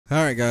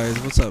Alright guys,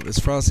 what's up? It's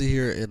Frosty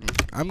here, and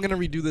I'm gonna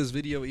redo this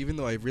video even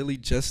though I really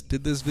just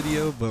did this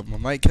video, but my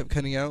mic kept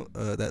cutting out.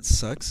 That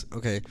sucks.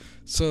 Okay,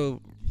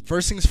 so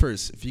first things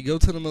first, if you go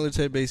to the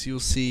military base,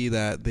 you'll see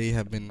that they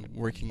have been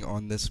working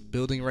on this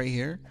building right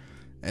here,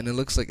 and it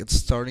looks like it's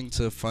starting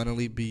to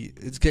finally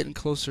it's getting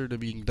closer to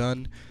being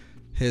done.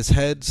 His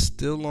head's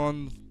still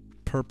on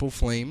purple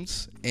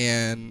flames,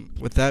 and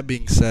with that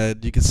being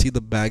said, you can see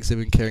the bags they've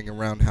been carrying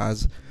around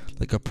has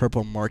like a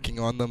purple marking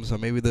on them, so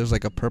maybe there's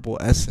like a purple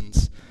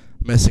essence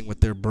messing with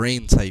their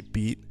brain type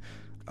beat.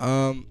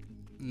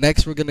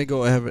 Next we're gonna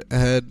go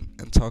ahead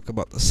and talk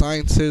about the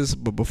scientists,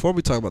 but before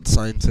we talk about the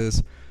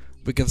scientists,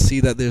 we can see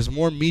that there's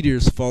more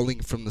meteors falling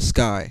from the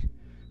sky,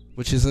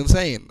 which is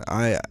insane.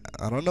 I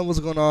don't know what's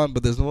going on,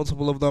 but there's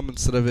multiple of them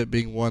instead of it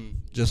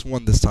being just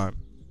one this time.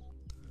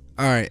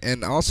 Alright,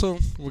 and also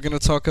we're gonna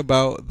talk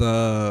about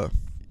the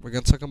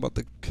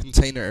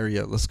container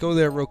area. Let's go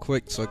there real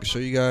quick so I can show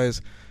you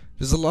guys.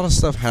 There's a lot of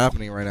stuff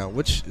happening right now,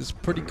 which is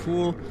pretty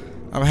cool.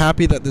 I'm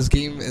happy that this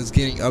game is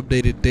getting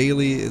updated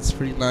daily. It's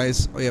pretty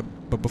nice. Oh yeah,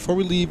 but before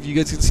we leave, you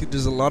guys can see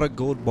there's a lot of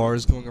gold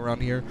bars going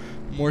around here.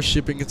 More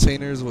shipping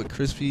containers with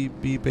crispy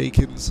beef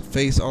bacon's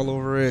face all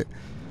over it.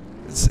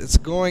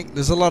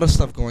 There's a lot of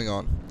stuff going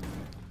on.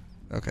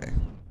 Okay.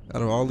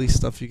 Out of all these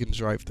stuff you can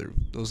drive through,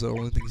 those are the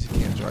only things you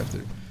can't drive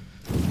through.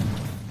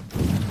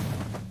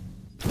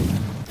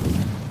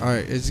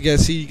 Alright, as you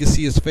guys see, you can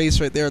see his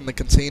face right there in the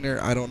container.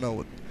 I don't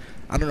know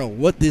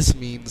what this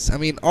means. I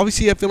mean,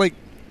 obviously I feel like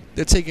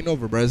they're taking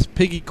over, bro. It's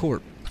Piggy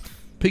Corp.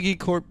 Piggy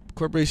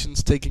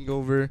Corporation's taking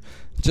over,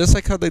 just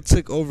like how they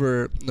took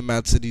over the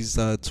Mad City's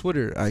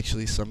Twitter,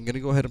 actually. So I'm gonna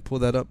go ahead and pull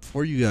that up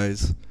for you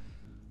guys.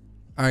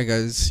 Alright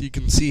guys, you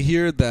can see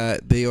here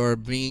that they are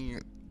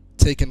being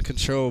taken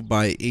control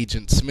by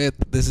Agent Smith.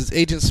 This is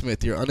Agent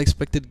Smith, your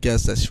unexpected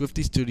guest at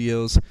Swifty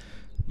Studios,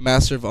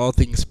 master of all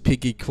things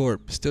Piggy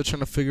Corp. Still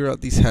trying to figure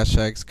out these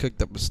hashtags.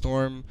 Cooked up a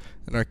storm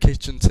in our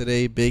kitchen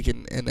today.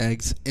 Bacon and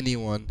eggs,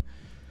 anyone.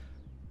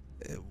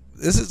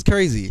 This is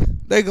crazy.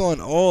 They're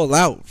going all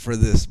out for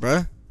this,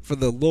 bruh, for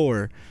the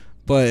lore.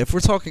 But if we're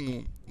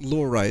talking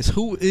lore-wise,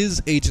 who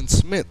is Agent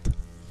Smith?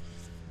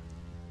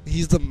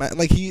 He's the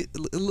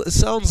it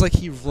sounds like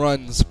he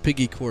runs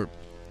Piggy Corp.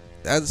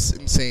 That's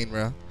insane,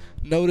 bruh.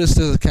 Notice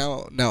this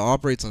account now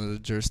operates under the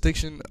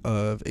jurisdiction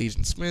of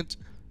Agent Smith.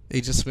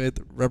 Agent Smith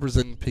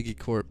representing Piggy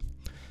Corp.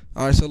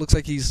 Alright, so it looks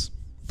like he's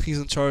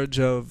in charge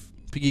of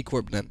Piggy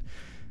Corp then.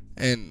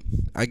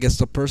 And I guess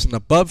the person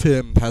above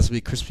him has to be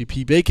Crispy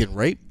P. Bacon,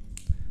 right?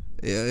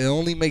 It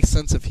only makes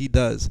sense if he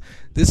does.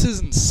 This is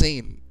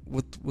insane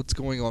what's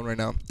going on right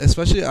now.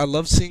 Especially, I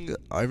love seeing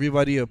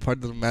everybody a part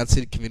of the Mad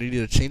City community.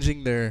 They're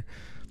changing their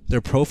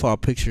profile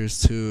pictures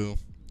to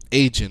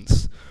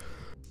agents.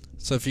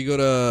 So if you go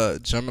to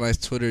Gemini's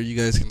Twitter, you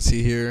guys can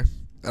see here.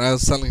 And I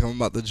was telling him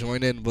about to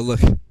join in, but look,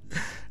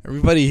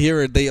 everybody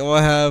here, they all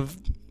have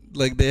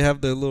they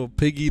have their little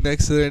piggy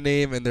next to their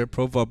name, and their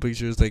profile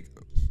pictures like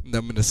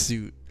them in a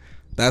suit.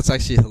 That's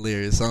actually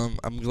hilarious.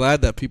 I'm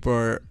glad that people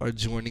are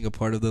joining a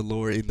part of the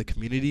lore in the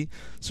community.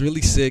 It's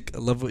really sick. I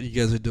love what you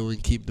guys are doing.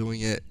 Keep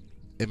doing it.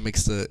 It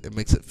makes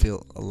it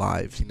feel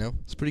alive, you know?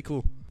 It's pretty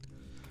cool.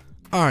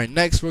 Alright,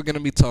 next we're gonna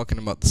be talking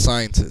about the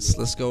scientists.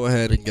 Let's go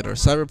ahead and get our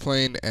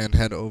cyberplane and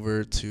head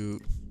over to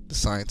the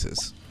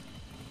scientists.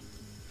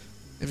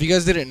 If you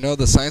guys didn't know,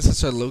 the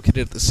scientists are located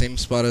at the same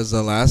spot as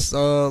the last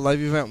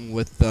live event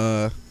with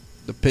the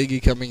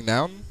piggy coming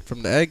down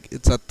from the egg.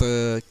 It's at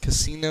the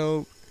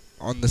casino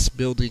on this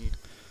building.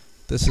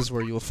 This is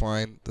where you'll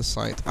find the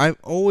science. I've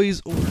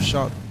always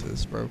overshot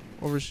this, bro.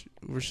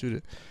 Overshoot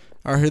it.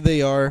 Alright, here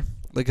they are.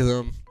 Look at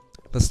them.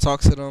 Let's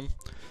talk to them.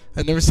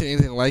 I've never seen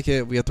anything like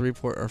it. We have to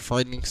report our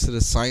findings to the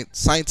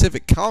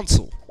scientific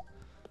council.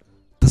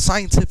 The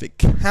scientific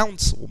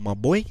council, my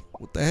boy.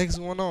 What the heck's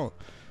going on?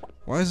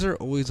 Why is there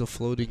always a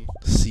floating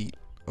seat?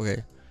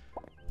 Okay.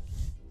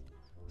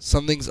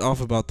 Something's off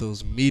about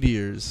those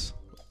meteors.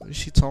 What is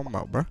she talking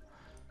about, bro?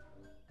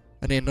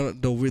 I didn't know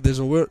there's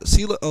a weird.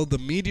 See, look, oh, the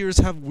meteors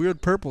have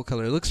weird purple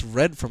color. It looks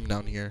red from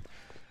down here.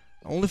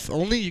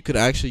 Only you could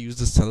actually use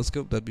this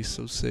telescope. That'd be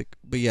so sick.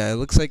 But yeah, it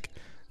looks like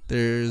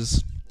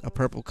there's a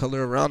purple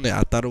color around it.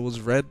 I thought it was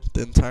red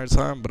the entire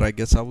time, but I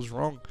guess I was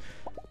wrong.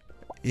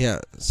 Yeah.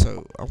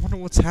 So I wonder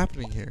what's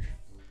happening here.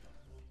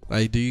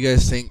 Like, do you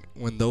guys think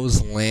when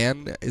those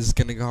land is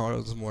gonna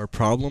cause more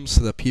problems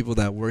to the people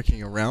that are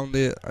working around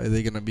it? Are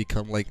they gonna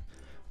become like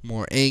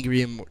more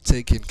angry and more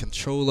taken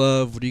control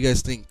of? What do you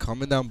guys think?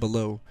 Comment down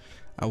below.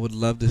 I would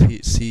love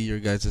to see your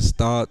guys'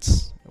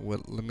 thoughts.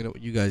 Let me know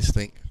what you guys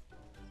think.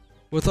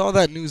 With all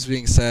that news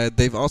being said,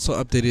 they've also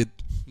updated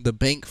the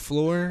bank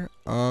floor.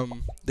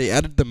 They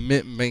added the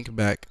mint bank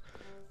back.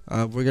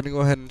 We're gonna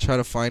go ahead and try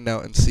to find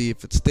out and see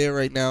if it's there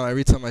right now.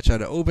 Every time I try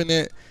to open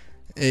it,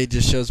 it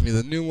just shows me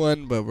the new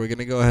one, but we're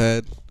gonna go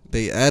ahead.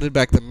 They added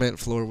back the mint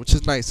floor, which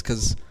is nice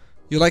because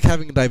you like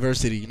having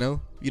diversity, you know?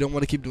 You don't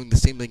want to keep doing the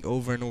same thing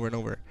over and over and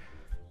over.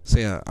 So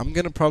yeah, I'm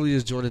gonna probably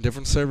just join a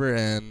different server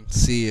and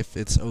see if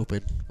it's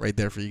open right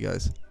there for you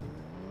guys.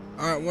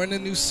 Alright, we're in a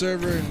new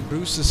server and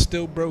boost is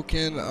still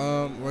broken.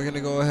 We're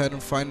gonna go ahead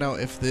and find out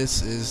if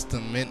this is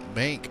the mint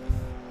bank.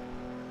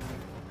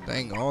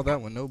 Dang, all that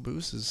with no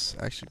boost is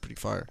actually pretty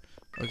fire.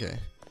 Okay.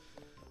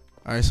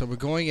 Alright, so we're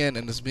going in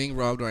and it's being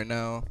robbed right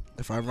now.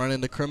 If I run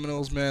into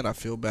criminals, man, I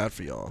feel bad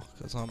for y'all.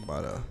 Because I'm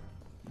about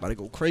to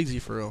go crazy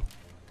for real.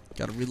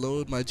 Gotta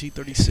reload my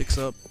G36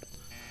 up.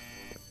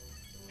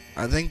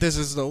 I think this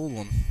is the old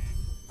one.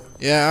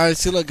 Yeah, alright,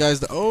 see, look,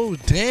 guys. Oh,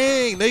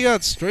 dang, they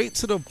got straight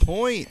to the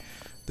point.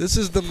 This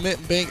is the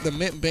mint bank. The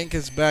mint bank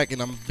is back,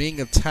 and I'm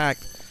being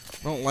attacked.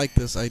 I don't like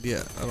this idea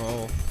at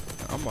all.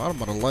 I'm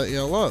about to light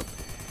y'all up.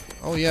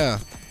 Oh, yeah.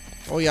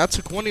 Oh, yeah, I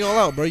took one of y'all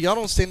out, bro. Y'all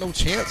don't stand no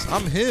chance.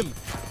 I'm him.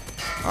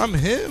 I'm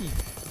him.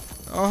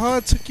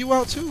 I took you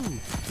out, too.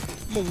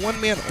 I'm a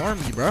one-man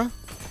army, bro.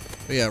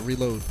 But yeah,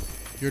 reload.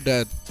 You're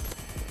dead.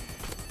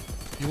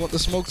 You want the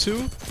smoke,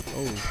 too?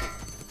 Oh.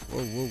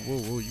 Whoa, whoa, whoa,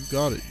 whoa. You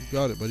got it. You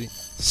got it, buddy.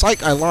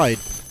 Psych, I lied.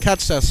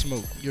 Catch that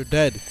smoke. You're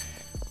dead.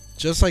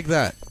 Just like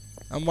that.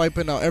 I'm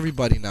wiping out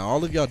everybody now.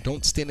 All of y'all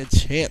don't stand a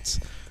chance.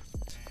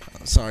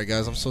 Sorry,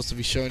 guys. I'm supposed to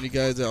be showing you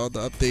guys all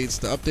the updates.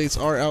 The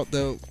updates are out,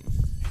 though.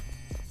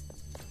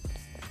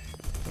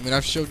 I mean,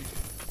 I've showed you.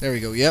 There we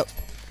go. Yep.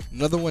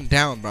 Another one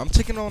down, bro. I'm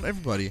taking on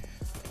everybody.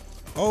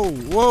 Oh,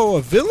 whoa.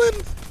 A villain?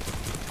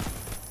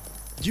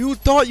 You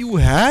thought you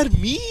had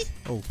me?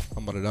 Oh,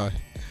 I'm about to die.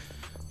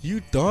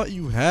 You thought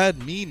you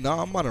had me?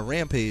 Nah, I'm on a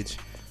rampage.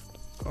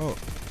 Oh.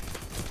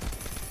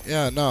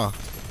 Yeah, nah.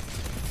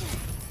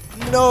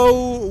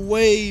 No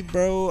way,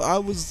 bro. I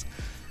was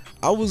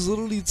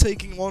literally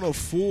taking on a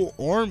full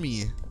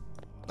army.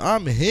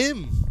 I'm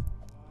him.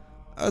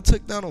 I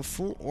took down a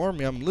full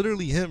army. I'm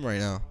literally him right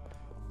now.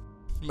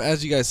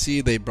 As you guys see,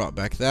 they brought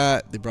back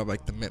that. They brought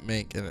back the mint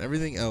bank, and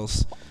everything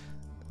else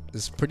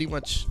is pretty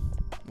much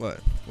what?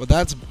 Well,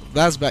 that's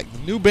back. The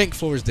new bank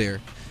floor is there.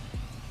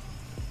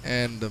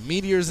 And the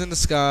meteor's in the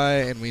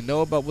sky, and we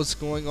know about what's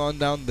going on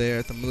down there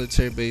at the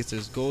military base.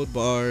 There's gold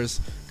bars,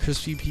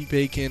 crispy pea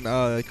bacon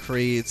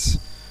crates,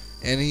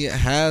 and he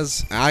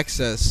has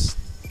access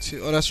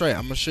to. Oh, that's right.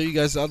 I'm gonna show you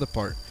guys the other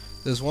part.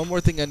 There's one more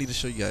thing I need to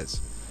show you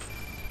guys.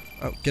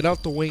 Oh, get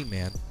out the way,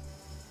 man.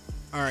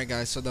 All right,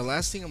 guys. So the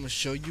last thing I'm gonna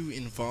show you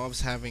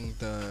involves having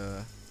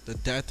the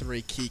death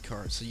ray key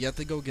card. So you have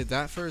to go get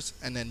that first,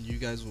 and then you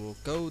guys will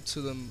go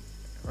to the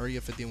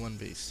AREA51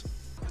 base.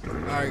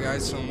 Alright,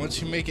 guys, so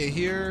once you make it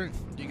here,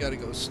 you gotta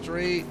go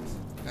straight.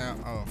 Now,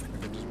 oh, I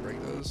could just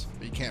break those,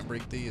 but you can't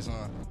break these,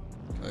 huh?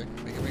 Okay,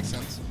 make it make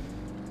sense.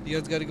 You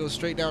guys gotta go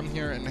straight down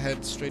here and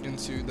head straight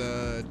into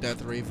the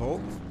Death Ray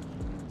Vault.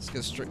 Let's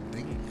get straight.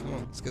 Come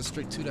on, let's get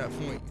straight to that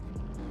point.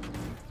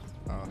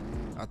 Oh,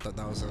 I thought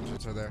that was the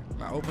entrance right there.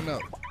 Now open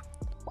up.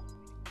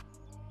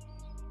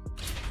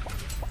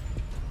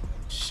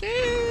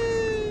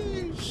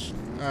 Sheesh.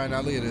 Alright,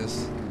 now look at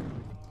this.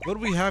 What do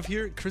we have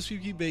here? Crispy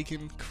pea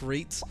bacon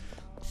crates,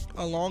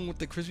 along with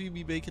the crispy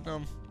pea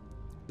bacon.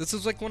 This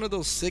is like one of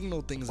those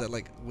signal things that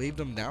like waved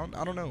them down.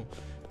 I don't know.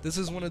 This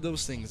is one of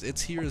those things. It's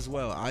here as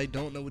well. I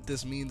don't know what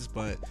this means,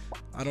 but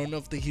I don't know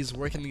if he's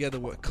working together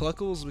with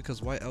Cluckles,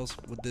 because why else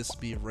would this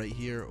be right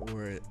here?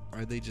 Or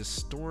are they just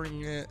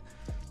storing it?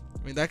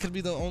 I mean, that could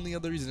be the only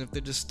other reason if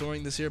they're just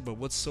storing this here. But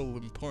what's so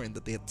important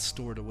that they had to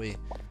store it away?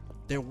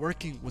 They're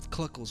working with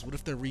Cluckles. What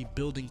if they're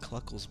rebuilding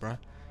Cluckles, bruh?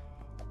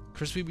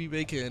 Crispy pea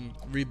bacon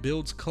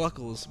rebuilds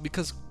Cluckles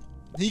because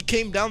he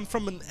came down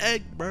from an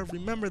egg, bro.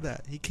 Remember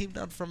that. He came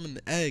down from an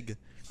egg.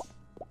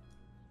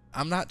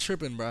 I'm not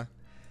tripping, bro.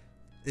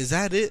 Is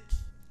that it?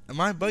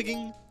 Am I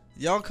bugging?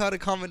 Y'all gotta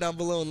comment down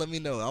below and let me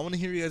know. I want to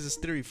hear you guys'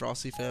 theory,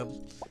 Frosty fam,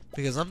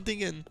 because I'm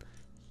thinking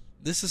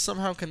this is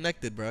somehow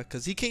connected, bro.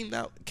 Because he came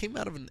out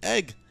of an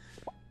egg.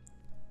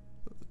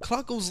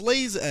 Cluckles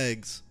lays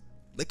eggs.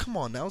 Like, come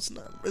on now. It's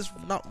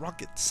not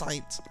rocket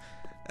science.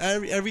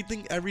 Every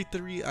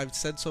theory I've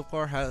said so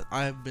far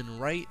I have been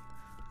right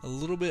a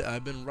little bit.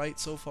 I've been right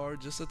so far,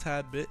 just a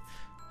tad bit,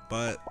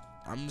 but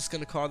I'm just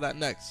gonna call that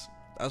next.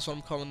 That's what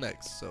I'm calling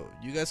next. So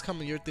you guys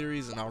comment your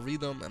theories and I'll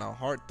read them and I'll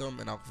heart them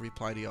and I'll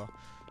reply to y'all.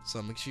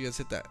 So make sure you guys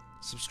hit that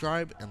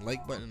subscribe and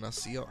like button, and I'll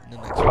see y'all in the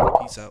next one.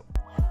 Peace out.